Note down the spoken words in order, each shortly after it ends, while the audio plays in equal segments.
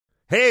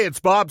Hey, it's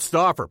Bob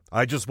Stauffer.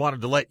 I just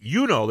wanted to let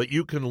you know that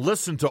you can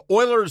listen to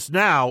Oilers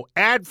Now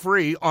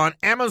ad-free on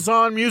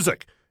Amazon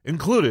Music,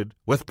 included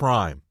with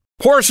Prime.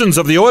 Portions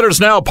of the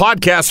Oilers Now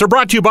podcast are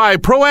brought to you by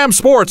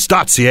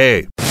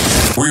ProAmSports.ca.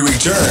 We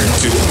return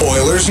to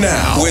Oilers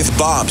Now with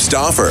Bob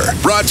Stauffer.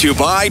 Brought to you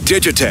by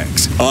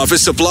Digitex.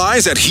 Office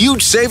supplies at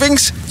huge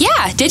savings? Yeah,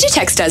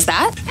 Digitex does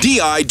that.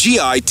 Digitex.ca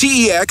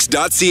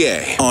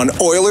on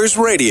Oilers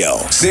Radio,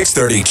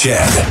 630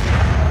 CHED.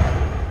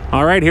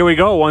 All right, here we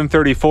go.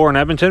 1:34 in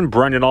Edmonton.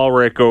 Brendan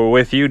Ulrich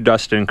with you.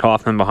 Dustin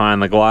Kaufman behind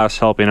the glass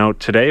helping out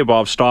today.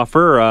 Bob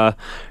Stauffer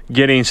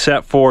getting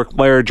set for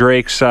Claire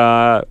Drake's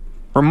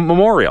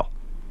memorial,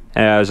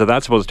 as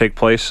that's supposed to take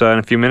place in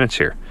a few minutes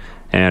here.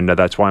 And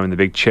that's why I'm in the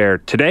big chair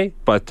today.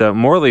 But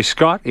Morley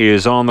Scott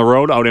is on the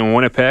road out in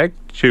Winnipeg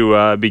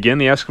to begin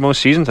the Eskimo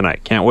season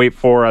tonight. Can't wait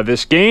for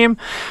this game.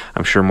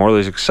 I'm sure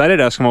Morley's excited.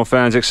 Eskimo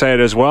fans excited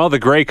as well. The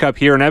Grey Cup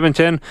here in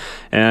Edmonton,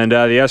 and the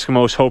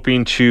Eskimos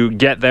hoping to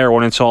get there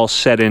when it's all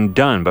said and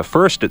done. But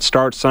first, it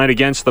starts tonight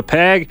against the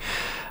Peg.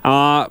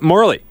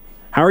 Morley,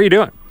 how are you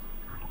doing?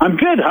 I'm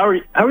good. How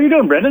are you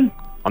doing, Brendan?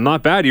 I'm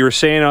not bad. You were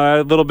saying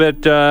a little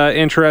bit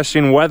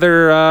interesting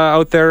weather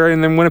out there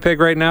in Winnipeg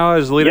right now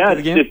as lead up to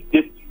the game?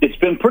 It's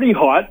been pretty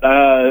hot.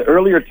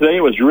 Earlier today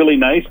it was really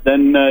nice.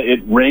 Then it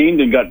rained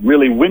and got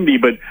really windy.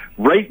 But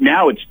right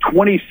now it's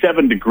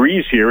 27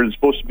 degrees here. It's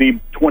supposed to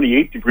be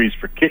 28 degrees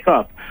for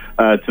kickoff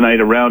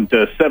tonight around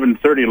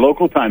 7:30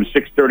 local time,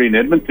 6:30 in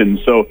Edmonton.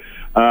 So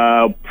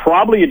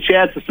probably a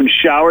chance of some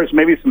showers,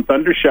 maybe some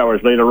thunder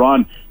showers later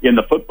on in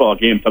the football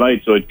game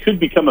tonight. So it could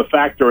become a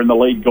factor in the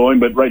late going.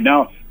 But right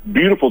now,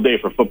 beautiful day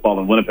for football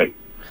in Winnipeg.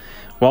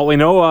 Well, we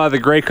know the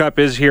Grey Cup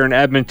is here in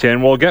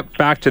Edmonton. We'll get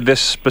back to this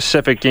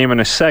specific game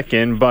in a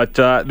second, but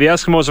the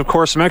Eskimos, of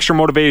course, some extra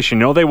motivation.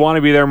 You know they want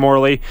to be there,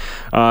 Morley.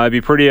 It'd be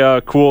pretty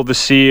cool to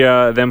see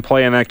them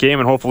play in that game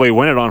and hopefully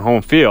win it on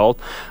home field.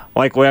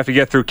 Likely have to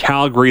get through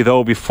Calgary,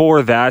 though,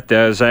 before that,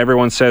 as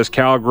everyone says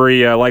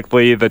Calgary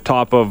likely the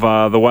top of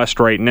the West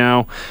right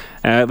now,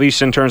 at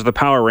least in terms of the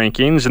power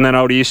rankings. And then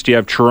out east, you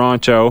have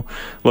Toronto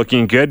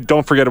looking good.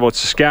 Don't forget about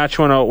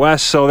Saskatchewan out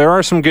west. So there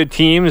are some good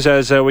teams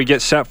as we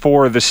get set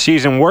for the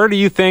season. Where do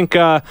you think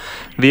the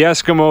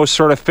Eskimos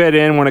sort of fit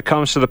in when it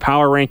comes to the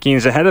power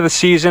rankings ahead of the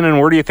season, and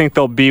where do you think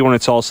they'll be when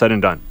it's all said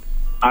and done?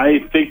 I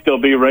think they'll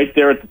be right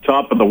there at the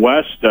top of the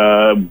West,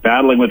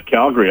 battling with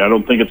Calgary. I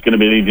don't think it's going to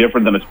be any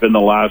different than it's been the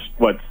last,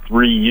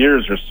 3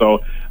 years or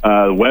so.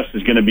 The West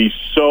is going to be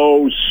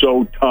so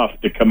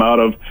tough to come out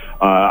of.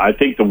 I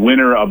think the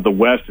winner of the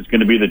West is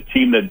going to be the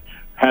team that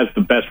has the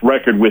best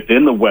record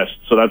within the West.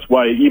 So that's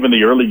why even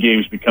the early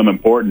games become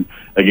important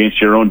against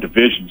your own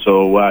division.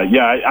 So,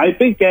 I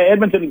think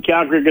Edmonton and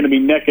Calgary are going to be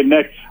neck and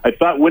neck. I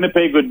thought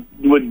Winnipeg would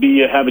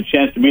have a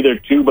chance to be there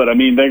too, but, I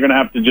mean, they're going to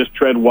have to just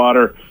tread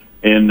water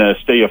and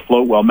stay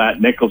afloat while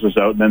Matt Nichols is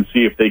out, and then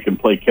see if they can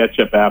play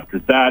catch-up after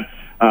that.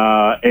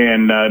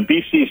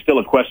 BC is still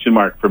a question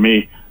mark for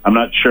me. I'm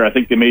not sure. I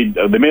think they made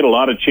a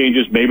lot of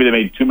changes. Maybe they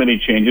made too many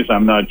changes.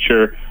 I'm not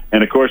sure.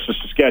 And, of course, the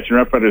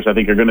Saskatchewan Roughriders, I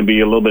think, are going to be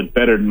a little bit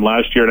better than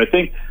last year. And I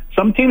think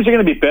some teams are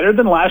going to be better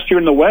than last year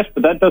in the West,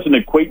 but that doesn't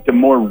equate to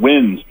more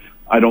wins,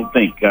 I don't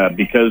think,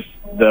 because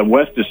the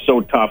West is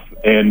so tough,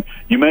 and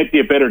you might be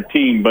a better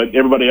team, but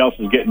everybody else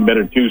is getting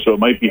better too, so it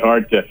might be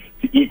hard to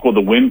equal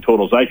the win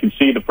totals. I can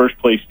see the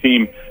first-place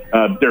team,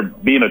 there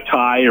being a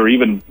tie, or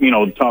even,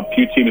 the top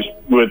few teams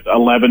with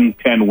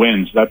 11-10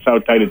 wins. That's how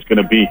tight it's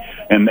going to be,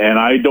 and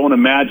I don't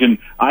imagine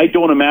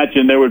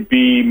there would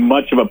be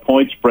much of a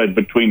point spread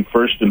between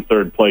first and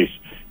third place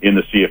in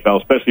the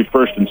CFL, especially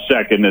first and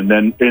second, and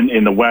then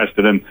in the West,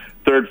 and then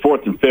third,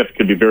 fourth, and fifth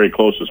could be very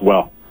close as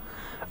well.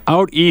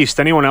 Out east,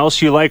 anyone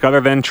else you like other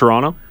than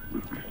Toronto?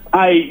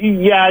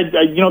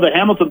 The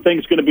Hamilton thing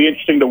is going to be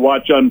interesting to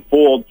watch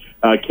unfold.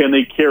 Can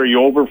they carry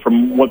over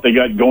from what they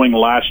got going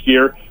last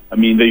year? I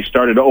mean, they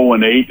started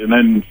 0-8 and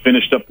then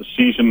finished up the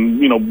season,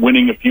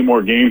 winning a few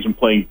more games and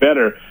playing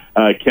better.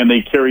 Can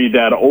they carry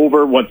that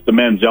over? What's the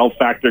Manziel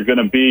factor going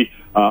to be?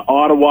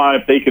 Ottawa,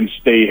 if they can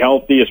stay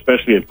healthy,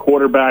 especially at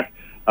quarterback,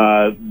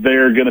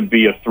 they're going to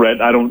be a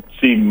threat. I don't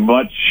see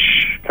much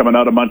coming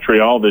out of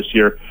Montreal this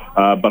year,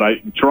 but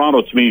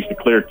Toronto to me is the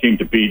clear team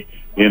to beat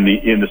in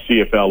the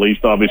CFL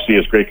East. Obviously,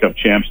 as Grey Cup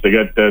champs,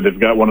 they've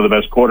got one of the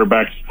best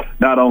quarterbacks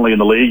not only in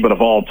the league but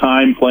of all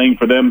time playing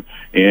for them,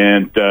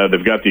 and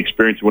they've got the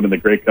experience of winning the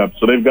Grey Cup,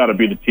 so they've got to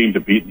be the team to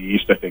beat in the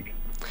East, I think.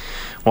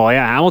 Well,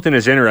 yeah, Hamilton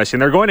is interesting.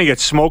 They're going to get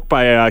smoked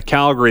by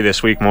Calgary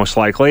this week, most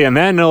likely. And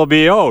then it'll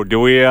be, do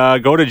we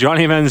go to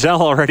Johnny Manziel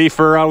already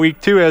for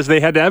week 2 as they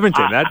head to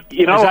Edmonton?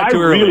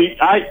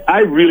 I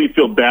really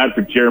feel bad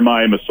for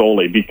Jeremiah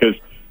Masoli, because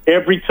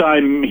every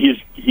time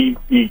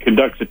he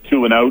conducts a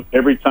 2-and-out,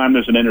 every time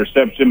there's an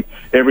interception,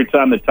 every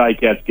time the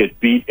Ticats get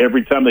beat,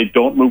 every time they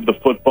don't move the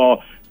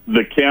football,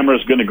 the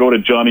camera's going to go to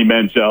Johnny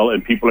Manziel,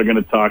 and people are going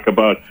to talk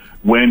about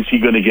when's he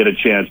going to get a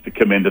chance to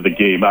come into the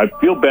game. I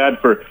feel bad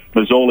for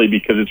Mazzoli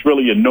because it's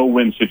really a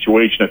no-win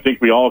situation. I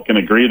think we all can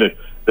agree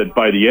that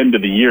by the end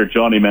of the year,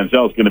 Johnny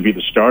Manziel is going to be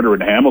the starter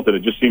in Hamilton.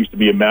 It just seems to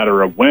be a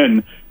matter of when,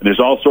 and there's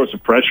all sorts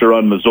of pressure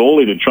on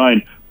Mazzoli to try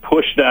and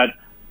push that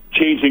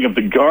changing of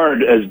the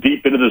guard as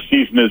deep into the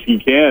season as he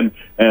can.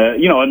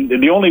 And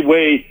the only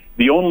way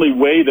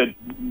that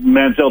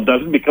Manziel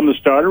doesn't become the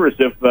starter is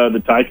if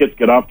the Ticats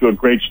get off to a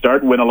great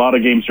start, win a lot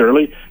of games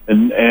early,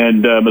 and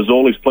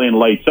Mazzoli's playing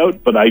lights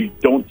out. But I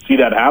don't see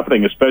that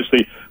happening,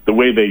 especially the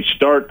way they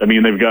start. I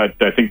mean,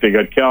 I think they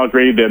got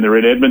Calgary, then they're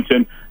in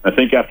Edmonton. I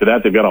think after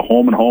that they've got a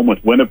home and home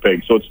with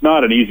Winnipeg. So it's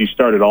not an easy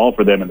start at all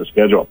for them in the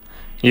schedule.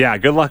 Yeah,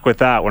 good luck with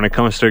that when it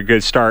comes to a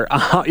good start.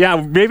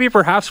 Maybe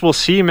perhaps we'll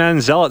see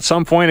Manziel at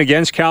some point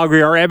against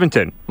Calgary or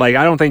Edmonton. Like,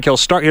 I don't think he'll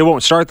start. He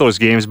won't start those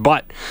games,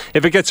 but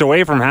if it gets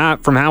away from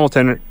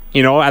Hamilton,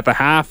 at the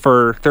half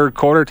or third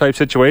quarter type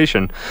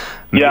situation,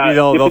 maybe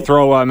they'll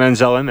throw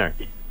Manziel in there.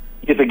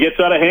 If it gets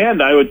out of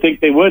hand, I would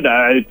think they would.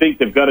 I think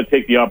they've got to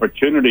take the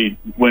opportunity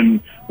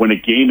when a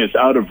game is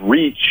out of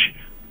reach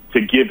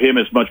to give him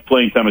as much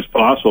playing time as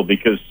possible,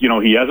 because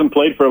he hasn't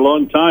played for a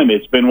long time.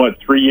 It's been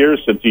 3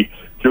 years since he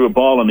threw a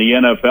ball in the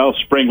NFL.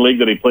 Spring league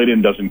that he played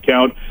in doesn't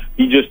count.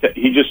 He needs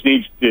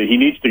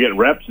to get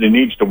reps, and he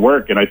needs to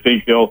work. And I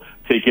think they'll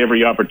take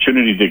every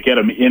opportunity to get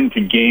him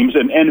into games.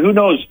 And who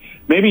knows,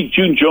 maybe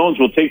June Jones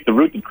will take the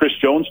route that Chris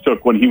Jones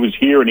took when he was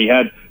here, and he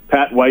had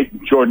Pat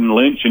White, Jordan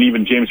Lynch, and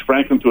even James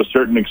Franklin to a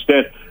certain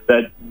extent.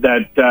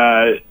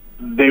 That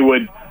they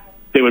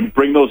would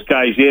bring those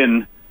guys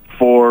in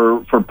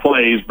for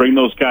plays, bring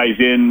those guys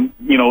in,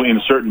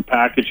 in certain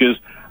packages.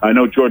 I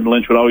know Jordan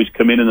Lynch would always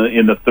come in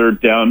the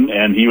third down,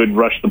 and he would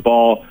rush the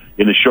ball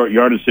in the short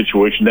yardage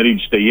situation. Then he'd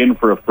stay in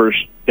for a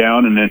first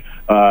down, and then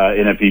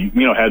and if he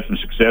had some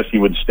success, he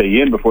would stay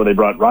in before they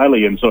brought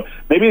Riley in. So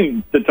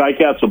maybe the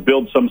Ticats will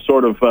build some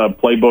sort of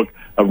playbook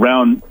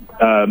around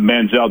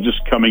Manziel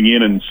just coming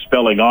in and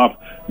spelling off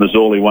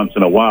Mazzoli once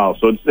in a while.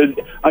 So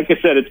like I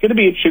said, it's going to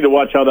be interesting to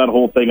watch how that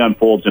whole thing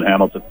unfolds in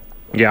Hamilton.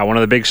 Yeah, one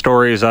of the big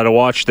stories to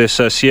watch this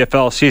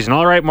CFL season.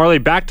 All right, Marley,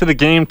 back to the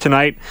game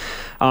tonight.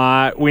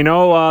 We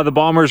know the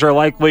Bombers are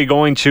likely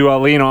going to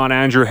lean on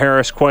Andrew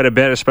Harris quite a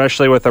bit,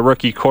 especially with a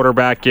rookie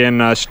quarterback in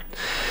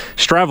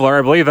Stravler.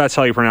 I believe that's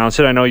how you pronounce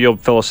it. I know you'll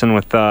fill us in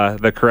with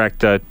the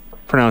correct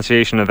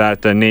pronunciation of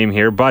that name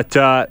here.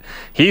 But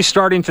he's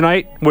starting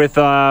tonight with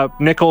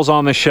Nichols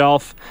on the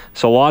shelf.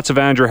 So lots of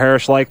Andrew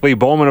Harris likely.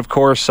 Bowman, of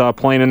course,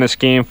 playing in this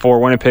game for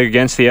Winnipeg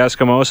against the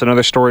Eskimos.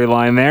 Another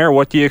storyline there.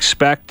 What do you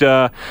expect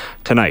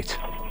tonight?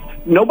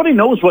 Nobody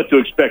knows what to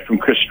expect from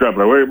Chris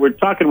Stravler. We're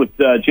talking with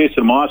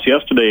Jason Moss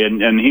yesterday,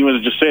 and he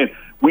was just saying,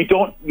 we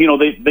don't,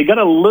 they got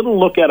a little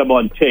look at him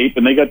on tape,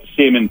 and they got to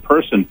see him in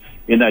person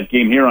in that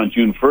game here on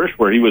June 1st,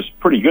 where he was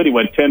pretty good. He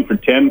went 10 for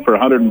 10 for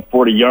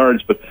 140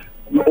 yards, but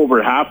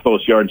over half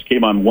those yards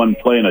came on one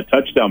play and a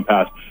touchdown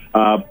pass.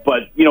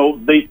 But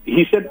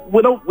he said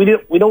we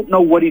don't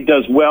know what he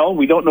does well.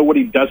 We don't know what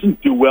he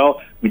doesn't do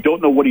well. We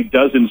don't know what he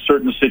does in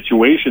certain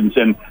situations,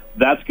 and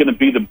that's going to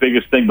be the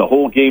biggest thing. The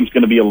whole game's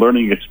going to be a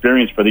learning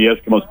experience for the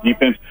Eskimos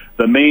defense.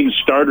 The main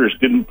starters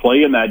didn't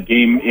play in that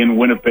game in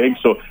Winnipeg,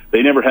 so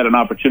they never had an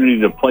opportunity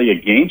to play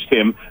against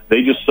him.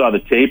 They just saw the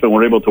tape and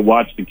were able to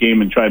watch the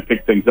game and try and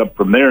pick things up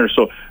from there.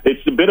 So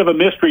it's a bit of a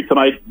mystery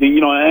tonight,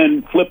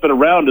 and flip it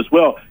around as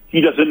well.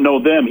 He doesn't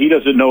know them. He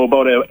doesn't know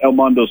about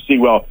Elmondo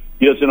Sewell.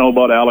 He doesn't know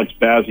about Alex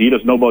Bazzi. He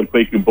doesn't know about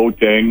Kwaku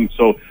Boateng.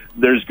 So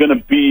there's going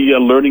to be a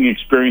learning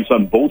experience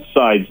on both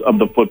sides of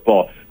the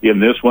football in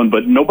this one.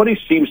 But nobody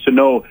seems to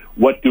know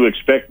what to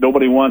expect.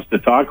 Nobody wants to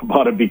talk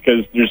about it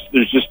because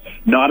there's just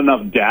not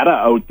enough data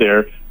out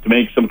there to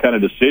make some kind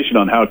of decision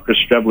on how Chris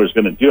Stravler is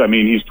going to do. I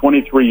mean, he's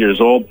 23 years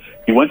old.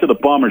 He went to the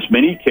Bombers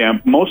mini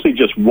camp, mostly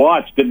just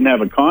watched, didn't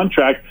have a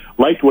contract,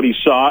 liked what he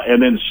saw,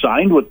 and then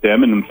signed with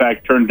them, and in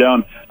fact turned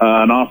down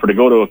an offer to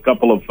go to a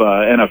couple of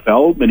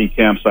NFL mini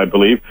camps, I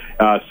believe.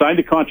 Signed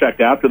a contract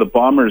after the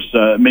Bombers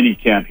mini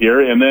camp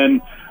here, and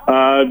then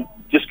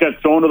just got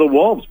thrown to the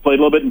Wolves. Played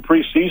a little bit in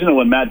preseason, and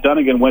when Matt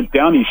Dunnigan went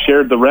down, he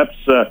shared the reps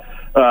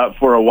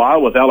for a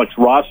while with Alex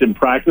Ross in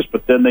practice,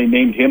 but then they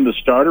named him the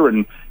starter,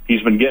 and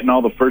he's been getting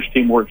all the first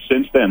team work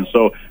since then.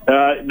 So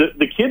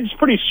the kid's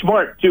pretty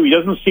smart too. He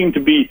doesn't seem to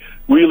be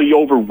really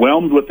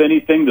overwhelmed with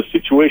anything. The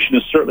situation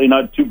is certainly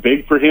not too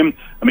big for him.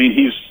 I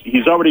mean,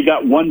 he's already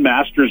got one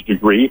master's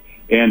degree,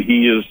 and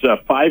he is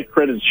 5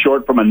 credits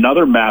short from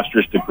another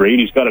master's degree, and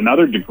he's got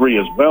another degree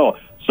as well.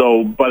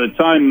 So by the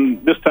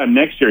time this time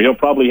next year, he'll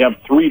probably have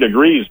 3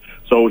 degrees.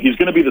 So he's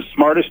going to be the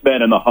smartest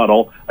man in the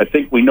huddle. I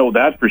think we know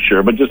that for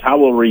sure. But just how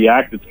we'll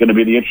react, it's going to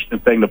be the interesting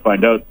thing to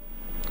find out.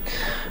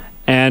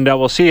 And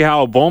we'll see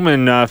how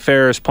Bowman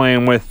fares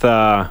playing with,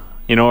 a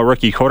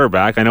rookie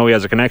quarterback. I know he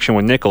has a connection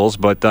with Nichols,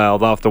 but I'll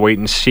have to wait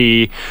and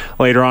see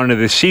later on in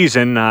the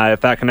season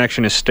if that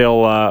connection is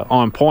still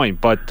on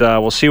point. But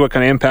we'll see what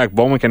kind of impact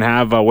Bowman can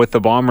have with the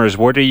Bombers.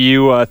 What do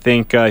you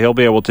think he'll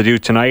be able to do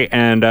tonight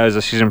and as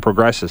the season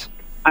progresses?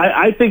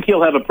 I think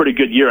he'll have a pretty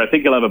good year. I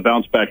think he'll have a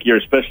bounce-back year,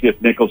 especially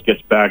if Nichols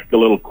gets back a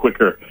little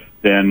quicker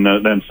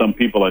than some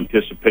people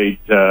anticipate.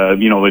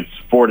 It's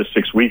 4 to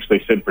 6 weeks,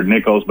 they said, for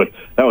Nichols, but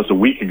that was a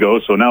week ago,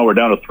 so now we're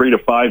down to 3 to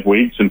 5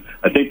 weeks, and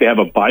I think they have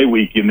a bye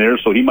week in there,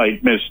 so he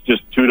might miss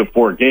just 2 to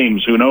 4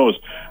 games. Who knows?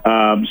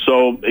 Bowman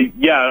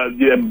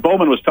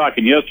was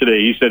talking yesterday.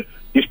 He said,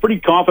 he's pretty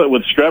confident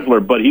with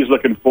Strebler, but he's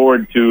looking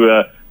forward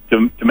to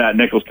Matt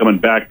Nichols coming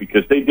back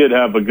because they did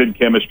have a good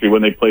chemistry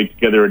when they played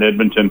together in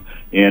Edmonton,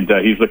 and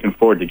he's looking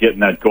forward to getting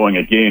that going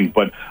again.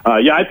 But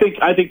yeah, I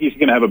think he's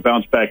going to have a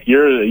bounce back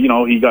year. You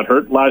know, he got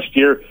hurt last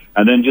year,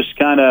 and then just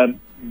kind of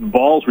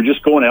balls were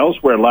just going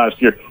elsewhere last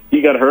year.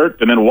 He got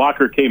hurt, and then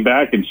Walker came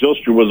back, and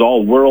Zylstra was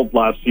all world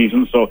last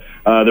season, so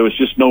there was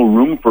just no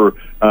room for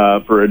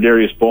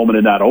Darius Bowman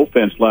in that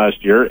offense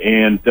last year,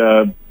 and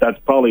that's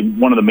probably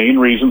one of the main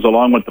reasons,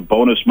 along with the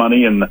bonus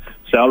money and the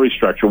salary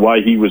structure,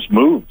 why he was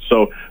moved.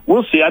 So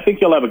we'll see. I think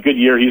he'll have a good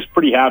year. He's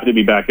pretty happy to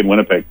be back in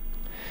Winnipeg.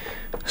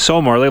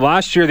 So, Morley,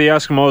 last year the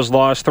Eskimos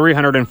lost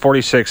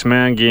 346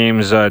 man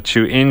games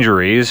to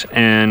injuries,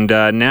 and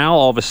now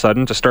all of a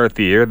sudden, to start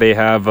the year, they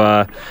have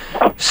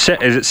is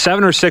it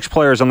 7 or 6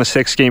 players on the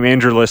 6-game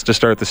injured list to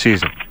start the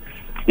season?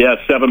 Yeah,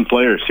 7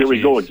 players. Here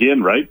we go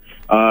again, right?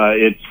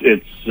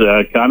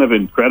 It's kind of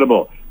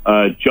incredible.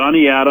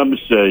 Johnny Adams,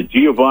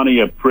 Giovanni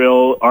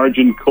April,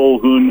 Arjen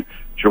Colquhoun,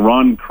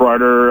 Jaron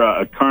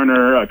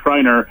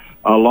Kreiner,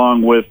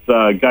 along with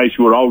guys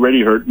who are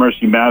already hurt,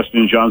 Mercy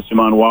Maston, Jean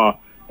Simonois,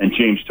 and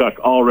James Tuck,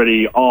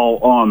 already all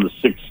on the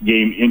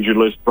 6-game injured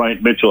list.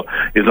 Bryant Mitchell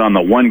is on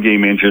the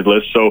 1-game injured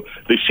list. So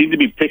they seem to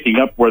be picking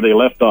up where they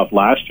left off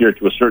last year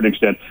to a certain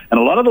extent. And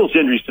a lot of those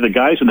injuries to the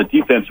guys in the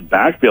defensive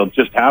backfield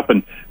just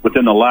happened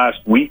within the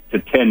last week to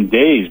 10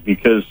 days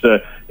because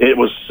it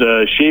was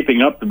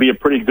shaping up to be a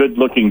pretty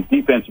good-looking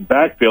defensive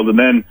backfield. And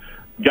then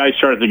guys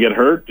started to get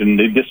hurt, and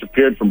they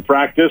disappeared from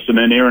practice. And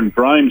then Aaron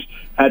Grimes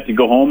had to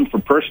go home for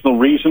personal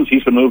reasons.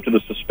 He's been moved to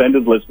the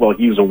suspended list while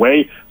he's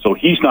away, so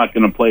he's not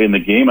going to play in the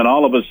game. And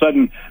all of a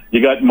sudden,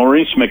 you got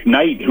Maurice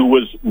McKnight, who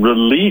was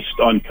released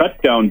on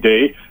cutdown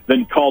day,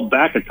 then called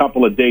back a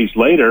couple of days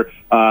later.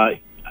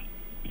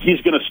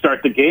 He's going to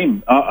start the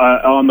game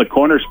on the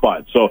corner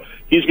spot. So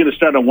he's going to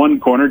start on one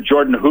corner.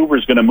 Jordan Hoover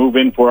is going to move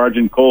in for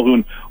Arjen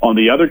Colquhoun on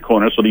the other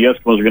corner. So the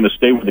Eskimos are going to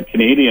stay with the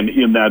Canadian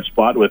in that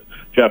spot with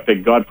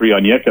Godfrey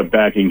Onyeka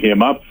backing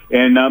him up.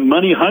 And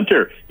Money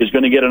Hunter is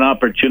going to get an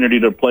opportunity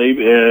to play,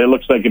 it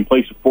looks like, in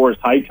place of Forrest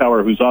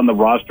Hightower, who's on the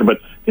roster, but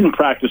didn't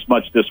practice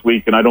much this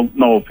week. And I don't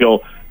know if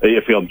he'll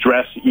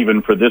dress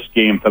even for this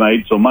game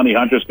tonight. So Money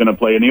Hunter's going to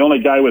play. And the only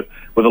guy with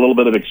a little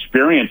bit of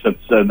experience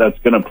that's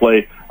going to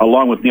play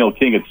along with Neil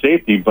King at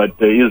safety, but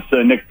is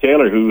Nick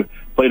Taylor, who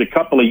played a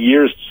couple of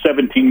years,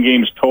 17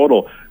 games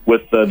total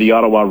with the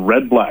Ottawa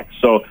Red Blacks.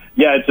 So,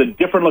 yeah, it's a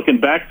different-looking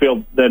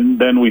backfield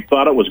than we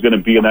thought it was going to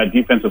be in that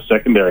defensive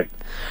secondary.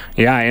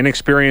 Yeah,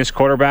 inexperienced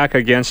quarterback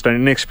against an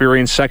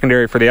inexperienced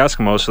secondary for the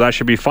Eskimos, so that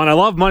should be fun. I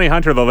love Money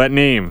Hunter, though, that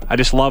name. I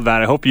just love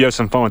that. I hope you have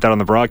some fun with that on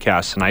the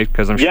broadcast tonight,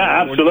 because I'm sure...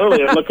 Yeah,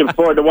 absolutely. I'm looking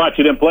forward to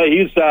watching him play.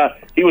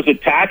 He was a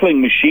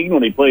tackling machine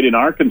when he played in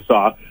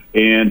Arkansas,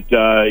 and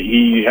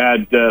he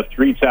had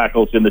 3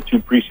 tackles in the 2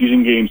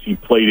 preseason games he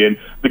played in.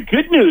 The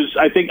good news,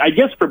 I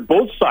guess for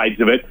both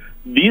sides of it,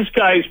 these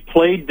guys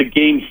played the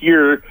game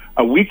here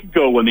a week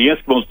ago when the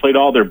Eskimos played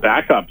all their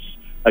backups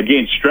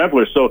against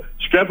Strebler. So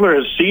Strebler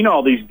has seen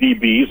all these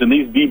DBs, and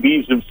these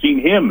DBs have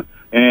seen him.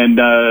 And,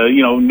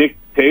 Nick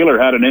Taylor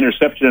had an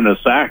interception and a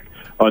sack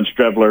on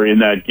Strebler in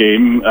that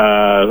game.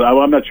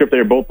 I'm not sure if they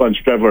were both on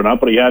Strebler or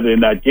not, but he had it in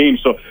that game.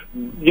 So,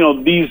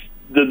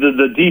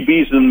 the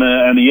DBs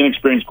and the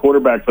inexperienced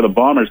quarterback for the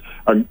Bombers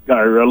are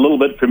a little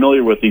bit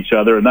familiar with each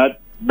other, and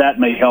that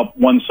may help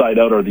one side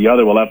out or the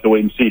other. We'll have to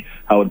wait and see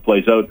how it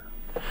plays out.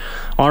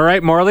 All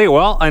right, Morley.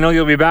 Well, I know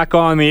you'll be back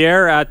on the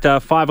air at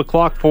 5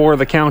 o'clock for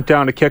the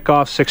countdown to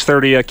kickoff,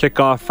 6:30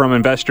 kickoff from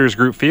Investors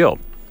Group Field.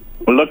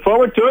 We'll look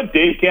forward to it.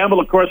 Dave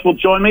Campbell, of course, will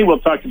join me. We'll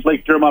talk to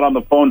Blake Dermott on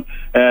the phone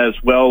as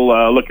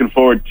well. Looking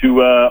forward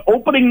to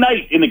opening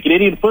night in the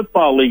Canadian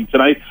Football League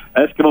tonight.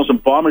 Eskimos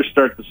and Bombers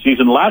start the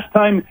season. Last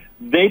time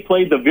they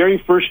played the very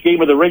first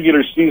game of the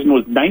regular season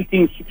was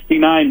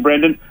 1969,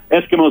 Brendan.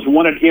 Eskimos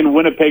won it in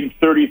Winnipeg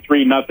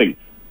 33-0.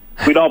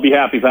 We'd all be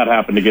happy if that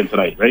happened again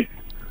tonight, right?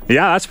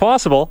 Yeah, that's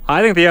possible.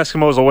 I think the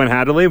Eskimos will win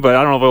handily, but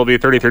I don't know if it'll be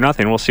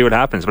 33-0. We'll see what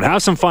happens. But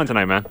have some fun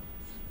tonight, man.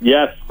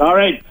 Yes. All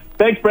right.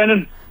 Thanks,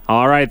 Brendan.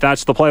 All right,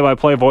 that's the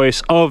play-by-play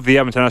voice of the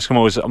Edmonton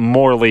Eskimos,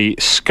 Morley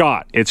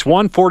Scott. It's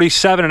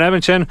 1:47 in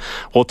Edmonton.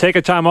 We'll take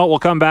a timeout. We'll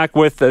come back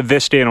with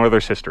This Day in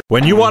Oilers History.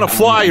 When you want to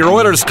fly your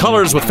Oilers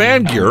colors with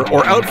fan gear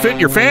or outfit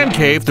your fan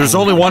cave, there's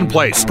only one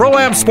place,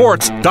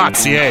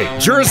 ProAmSports.ca.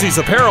 Jerseys,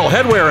 apparel,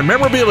 headwear, and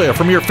memorabilia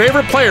from your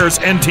favorite players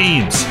and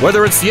teams.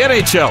 Whether it's the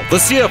NHL, the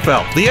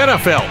CFL, the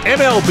NFL,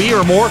 MLB,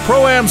 or more,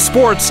 Pro-Am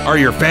Sports are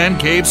your fan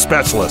cave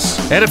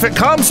specialists. And if it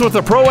comes with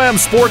a Pro-Am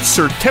Sports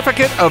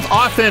Certificate of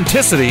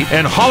Authenticity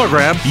and hologram,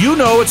 you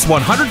know it's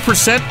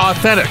 100%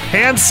 authentic,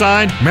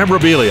 hand-signed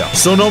memorabilia.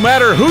 So no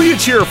matter who you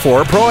cheer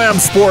for, Pro-Am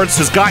Sports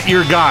has got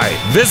your guy.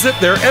 Visit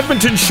their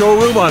Edmonton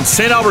showroom on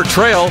St. Albert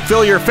Trail.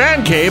 Fill your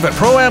fan cave at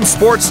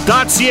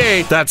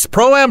ProAmSports.ca. That's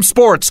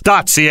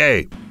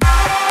ProAmSports.ca.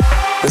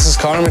 This is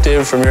Connor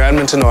McDavid from your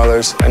Edmonton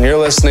Oilers, and you're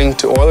listening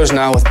to Oilers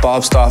Now with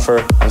Bob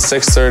Stauffer on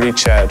 630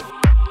 CHED.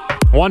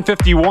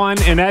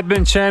 151 in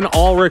Edmonton.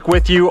 Ulrich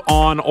with you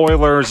on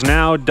Oilers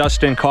Now.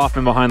 Dustin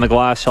Kaufman behind the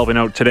glass helping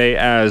out today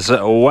as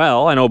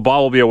well. I know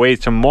Bob will be away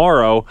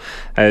tomorrow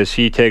as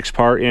he takes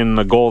part in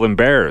the Golden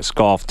Bears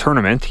golf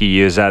tournament. He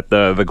is at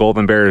the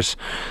Golden Bears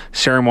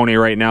ceremony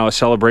right now, a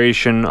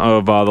celebration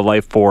of the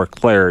life for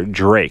Claire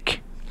Drake.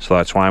 So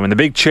that's why I'm in the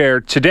big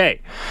chair today.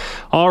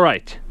 All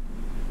right.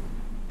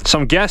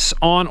 Some guests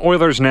on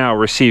Oilers Now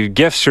receive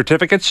gift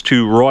certificates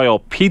to Royal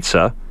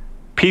Pizza,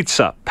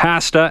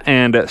 pasta,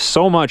 and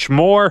so much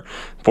more.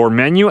 For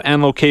menu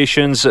and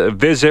locations,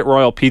 visit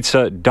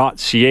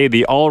royalpizza.ca.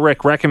 The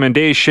Ulrich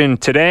recommendation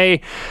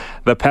today,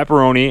 the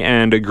pepperoni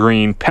and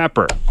green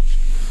pepper.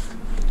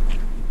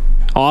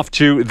 Off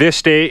to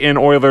this day in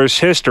Oilers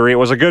history. It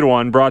was a good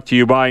one, brought to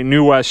you by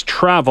New West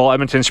Travel,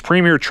 Edmonton's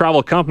premier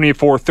travel company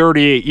for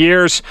 38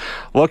 years.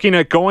 Looking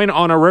at going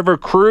on a river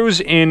cruise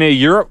in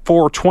Europe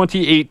for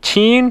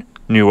 2018.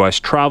 New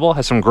West Travel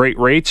has some great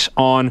rates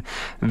on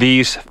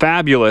these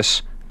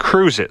fabulous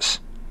cruises.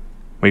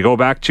 We go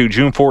back to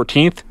June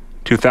 14th,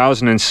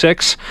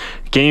 2006.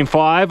 Game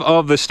 5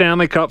 of the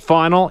Stanley Cup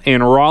Final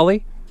in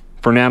Raleigh.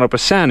 Fernando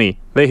Pisani,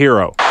 the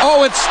hero.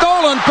 Oh, it's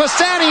stolen.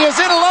 Pisani is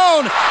in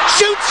alone.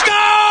 Shoots, scores!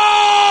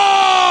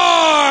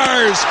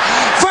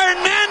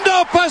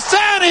 Fernando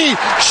Pisani,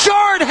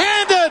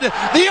 short-handed.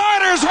 The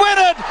Oilers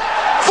win it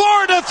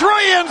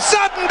 4-3 in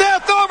sudden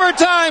death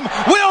overtime.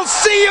 We'll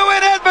see you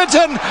in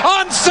Edmonton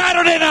on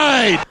Saturday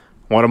night.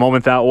 What a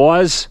moment that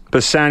was.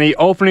 Pisani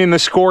opening the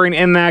scoring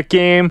in that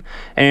game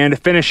and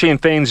finishing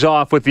things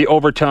off with the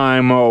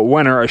overtime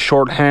winner, a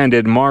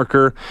short-handed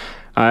marker.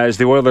 As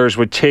the Oilers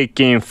would take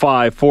Game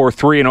 5,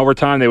 4-3 in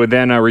overtime. They would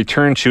then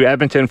return to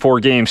Edmonton for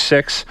Game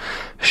 6,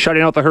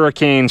 shutting out the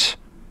Hurricanes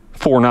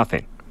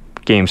 4-0.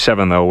 Game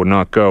 7, though, would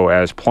not go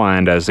as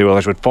planned as the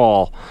Oilers would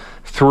fall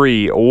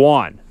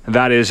 3-1.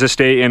 That is this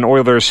day in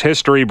Oilers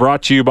history,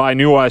 brought to you by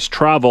New West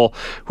Travel,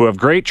 who have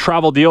great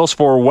travel deals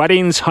for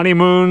weddings,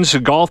 honeymoons,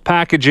 golf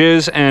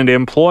packages, and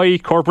employee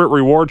corporate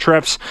reward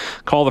trips.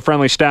 Call the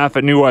friendly staff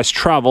at New West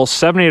Travel,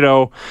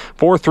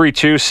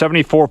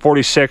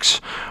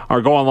 780-432-7446,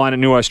 or go online at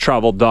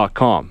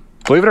newwesttravel.com.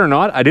 Believe it or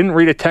not, I didn't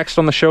read a text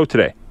on the show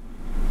today.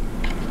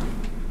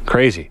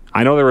 Crazy.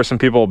 I know there were some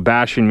people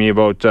bashing me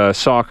about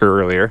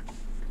soccer earlier.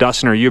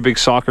 Dustin, are you a big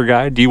soccer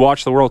guy? Do you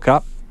watch the World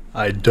Cup?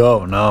 I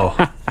don't know.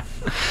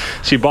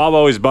 See, Bob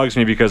always bugs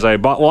me because I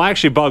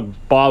actually bug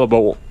Bob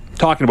about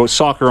talking about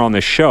soccer on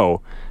this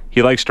show.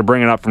 He likes to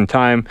bring it up from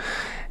time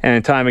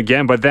and time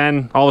again, but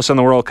then all of a sudden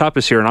the World Cup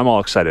is here and I'm all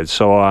excited.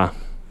 So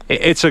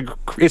it's a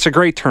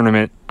great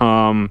tournament.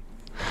 You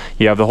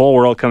have the whole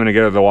world coming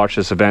together to watch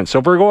this event. So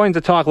if we're going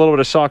to talk a little bit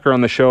of soccer on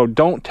the show,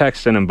 don't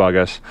text in and bug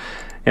us.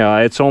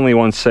 It's only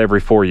once every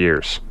 4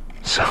 years.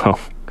 So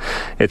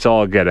it's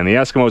all good. And the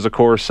Eskimos, of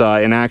course,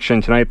 in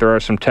action tonight. There are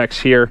some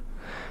texts here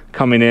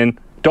coming in.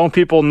 Don't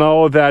people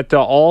know that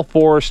all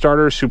 4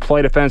 starters who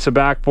play defensive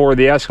back for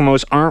the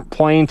Eskimos aren't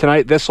playing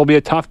tonight? This will be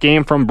a tough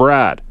game from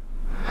Brad.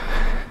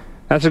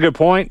 That's a good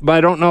point, but I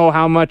don't know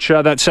how much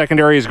that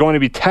secondary is going to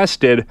be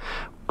tested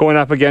going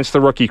up against the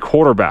rookie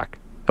quarterback.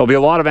 There'll be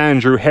a lot of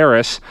Andrew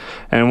Harris,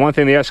 and one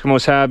thing the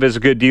Eskimos have is a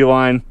good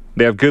D-line.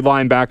 They have good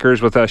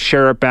linebackers with a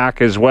Sherritt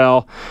back as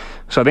well,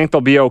 so I think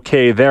they'll be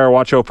okay there.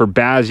 Watch out for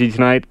Bazzi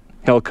tonight.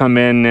 He'll come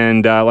in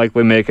and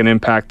likely make an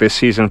impact this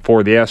season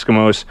for the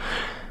Eskimos.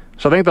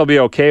 So I think they'll be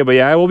okay, but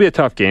yeah, it will be a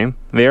tough game.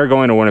 They are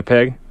going to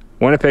Winnipeg.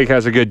 Winnipeg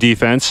has a good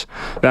defense.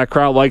 That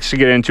crowd likes to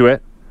get into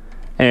it.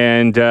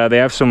 And they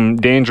have some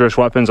dangerous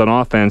weapons on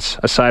offense,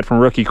 aside from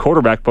rookie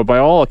quarterback. But by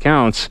all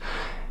accounts,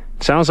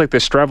 it sounds like the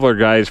Strevler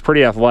guy is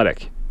pretty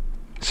athletic.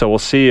 So we'll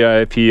see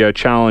if he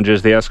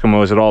challenges the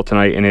Eskimos at all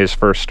tonight in his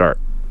first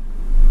start.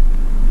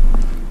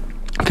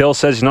 Phil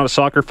says he's not a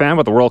soccer fan,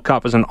 but the World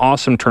Cup is an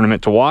awesome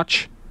tournament to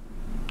watch.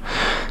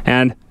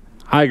 And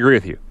I agree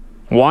with you.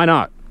 Why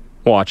not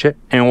watch it?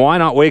 And why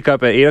not wake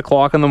up at 8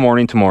 o'clock in the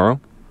morning tomorrow,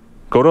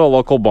 go to a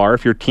local bar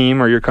if your team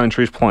or your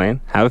country's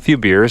playing, have a few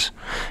beers,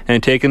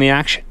 and take in the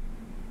action?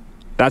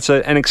 That's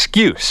an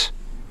excuse,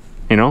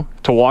 to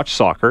watch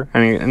soccer,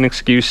 and an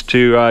excuse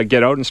to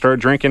get out and start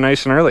drinking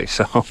nice and early.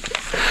 So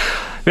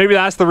maybe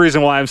that's the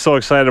reason why I'm so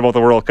excited about the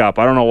World Cup.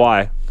 I don't know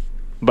why,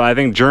 but I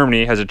think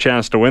Germany has a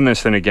chance to win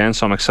this thing again,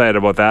 so I'm excited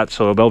about that.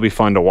 So they'll be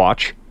fun to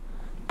watch.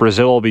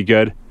 Brazil will be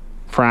good.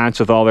 France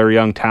with all their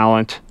young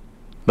talent,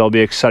 they'll be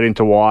exciting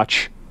to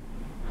watch.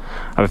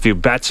 I have a few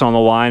bets on the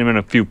line. I'm in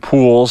a few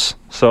pools,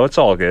 so it's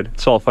all good.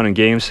 It's all fun and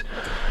games.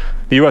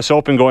 The U.S.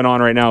 Open going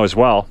on right now as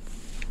well.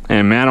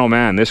 And man, oh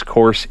man, this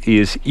course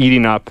is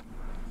eating up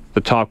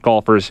the top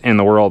golfers in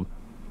the world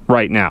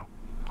right now.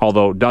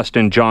 Although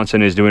Dustin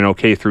Johnson is doing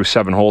okay through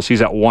 7 holes.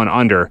 He's at 1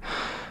 under.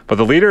 But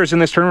the leaders in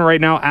this tournament right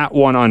now at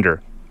 1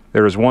 under.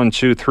 There is 1,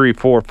 2, 3,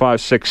 4,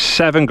 5, 6,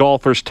 7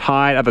 golfers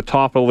tied at the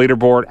top of the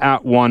leaderboard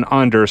at 1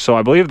 under. So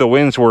I believe the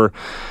winds were a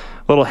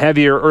little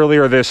heavier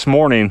earlier this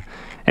morning.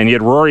 And you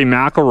had Rory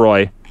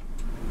McIlroy.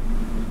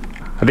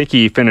 I think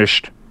he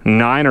finished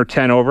 9 or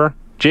 10 over.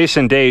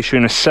 Jason Day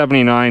shooting a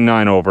 79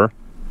 9 over.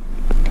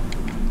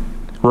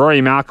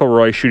 Rory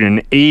McIlroy shooting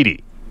an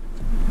 80.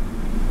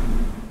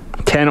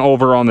 10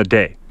 over on the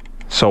day.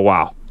 So,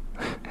 wow.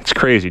 It's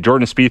crazy.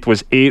 Jordan Spieth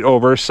was 8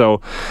 over, so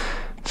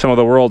some of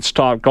the world's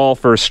top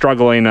golfers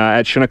struggling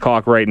at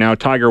Shinnecock right now.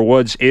 Tiger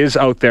Woods is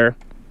out there.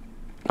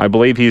 I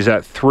believe he's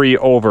at 3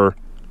 over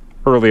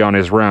early on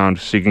his round,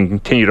 so you can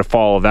continue to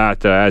follow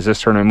that as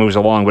this tournament moves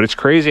along. But it's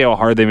crazy how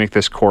hard they make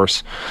this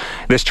course.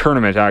 This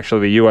tournament,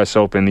 actually, the U.S.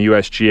 Open, the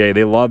USGA,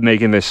 they love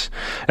making this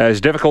as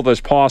difficult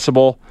as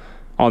possible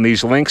on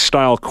these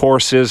link-style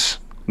courses.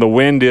 The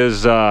wind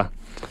is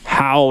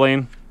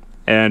howling,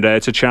 and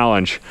it's a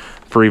challenge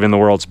for even the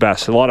world's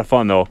best. A lot of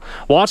fun, though.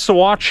 Lots to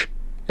watch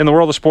in the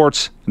world of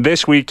sports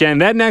this weekend.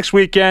 That next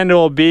weekend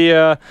will be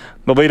the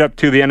lead up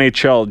to the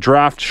NHL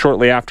draft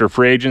shortly after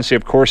free agency.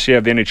 Of course, you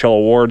have the NHL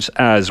awards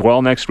as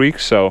well next week,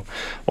 so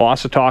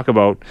lots to talk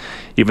about,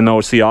 even though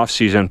it's the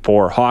off-season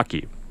for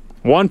hockey.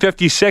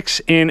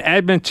 1:56 in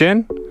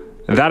Edmonton.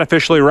 That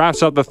officially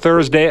wraps up the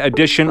Thursday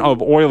edition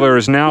of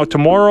Oilers Now.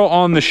 Tomorrow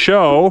on the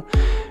show,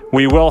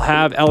 we will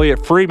have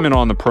Elliot Friedman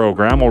on the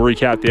program. We'll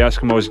recap the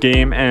Eskimos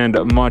game and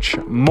much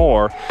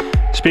more.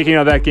 Speaking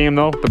of that game,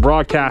 though, the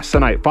broadcast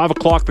tonight, 5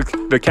 o'clock,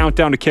 the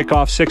countdown to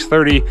kickoff,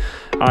 6:30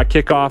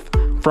 kickoff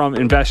from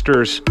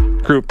Investors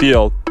Group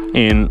Field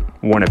in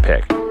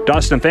Winnipeg.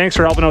 Dustin, thanks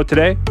for helping out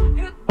today.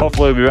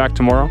 Hopefully we'll be back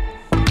tomorrow.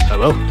 I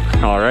will.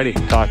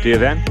 Alrighty, talk to you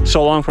then.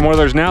 So long from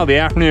Oilers Now. The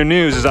afternoon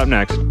news is up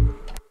next.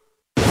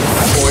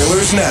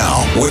 Oilers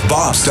Now with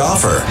Bob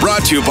Stauffer.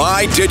 Brought to you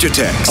by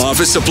Digitex.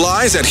 Office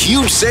supplies at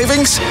huge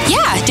savings?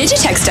 Yeah,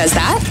 Digitex does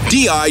that.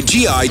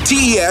 Digitex.ca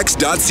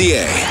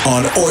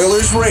on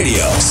Oilers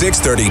Radio,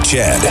 630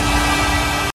 CHED.